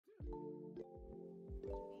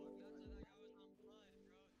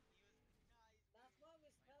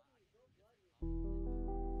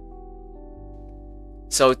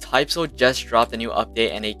So Typesoul just dropped a new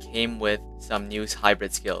update and it came with some new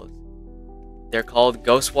hybrid skills. They're called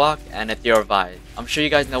GHOSTWALK and Ethereal Vibe. I'm sure you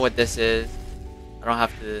guys know what this is. I don't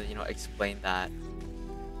have to, explain that.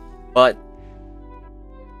 But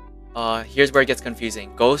here's where it gets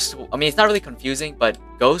confusing. It's not really confusing, but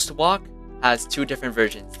GHOSTWALK has two different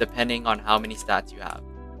versions depending on how many stats you have.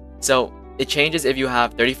 So it changes if you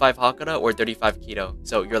have 35 Hakuda or 35 Kido.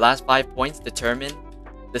 So your last 5 points determine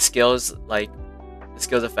the skills,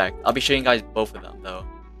 effect. I'll be showing you guys both of them though.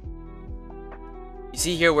 You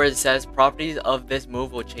see here where it says properties of this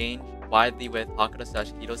move will change widely with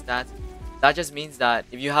Hakuda/Kido stats. That just means that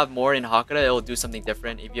if you have more in Hakuda, it will do something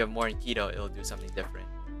different. If you have more in Kido, it will do something different.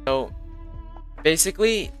 So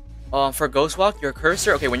basically, for GHOSTWALK, your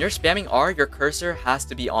cursor, when you're spamming R, your cursor has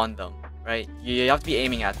to be on them, right? You have to be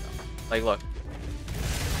aiming at them. Like, look.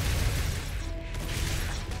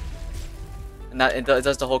 And it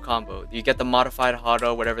does the whole combo. You get the modified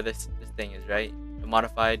Hado, whatever this thing is, right? The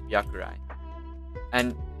modified byakuria.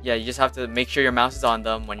 And yeah, you just have to make sure your mouse is on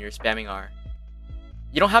them when you're spamming R.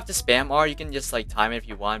 You don't have to spam R, you can just time it if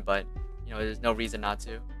you want, but there's no reason not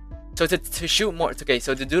to. So to shoot more,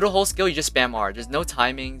 so to do the whole skill, you just spam R. There's no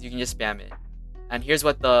timings, you can just spam it. And here's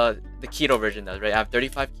what the Kido version does, right? I have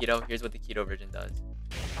 35 Kido, here's what the Kido version does.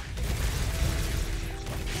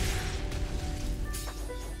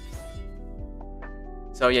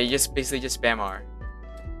 So yeah, you basically just spam R.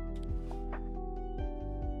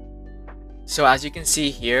 So as you can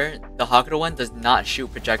see here, the Hakuda one does not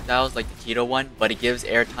shoot projectiles like the Kido one, but it gives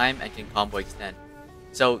airtime and can combo extend.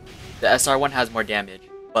 So the SR one has more damage,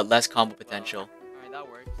 but less combo potential. Alright, that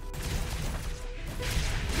works.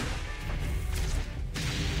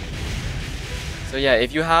 So yeah,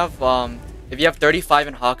 if you have 35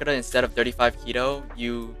 in Hakuda instead of 35 Kido,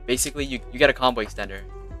 you get a combo extender.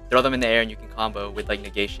 Throw them in the air and you can combo with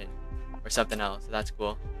negation or something else. So that's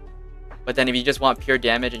cool. But then if you just want pure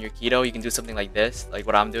damage in your Kido, you can do something like this, like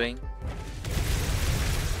what I'm doing.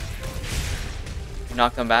 You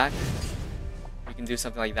knock them back. You can do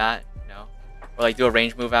something like that, or do a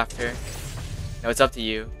range move after. It's up to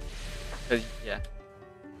you. Yeah.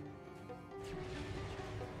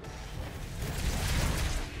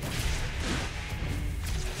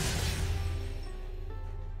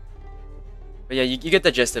 But yeah, you get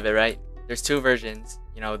the gist of it, right? There's two versions,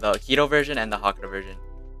 the Kido version and the Hakuda version.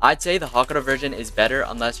 I'd say the Hakuda version is better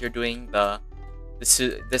unless you're doing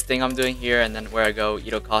this thing I'm doing here and then where I go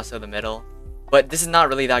Ito Kaso the middle. But this is not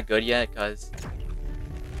really that good yet because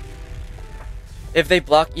if they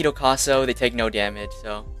block Ito Kaso, they take no damage,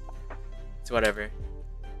 so it's whatever.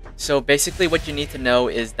 So basically what you need to know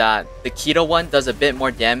is that the Kido one does a bit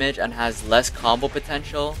more damage and has less combo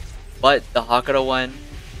potential, but the Hakuda one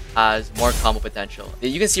has more combo potential.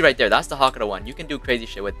 You can see right there, that's the Hakuda one. You can do crazy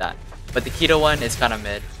shit with that. But the Kido one is kind of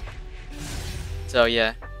mid. So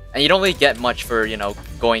yeah. And you don't really get much for,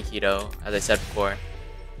 going Kido, as I said before.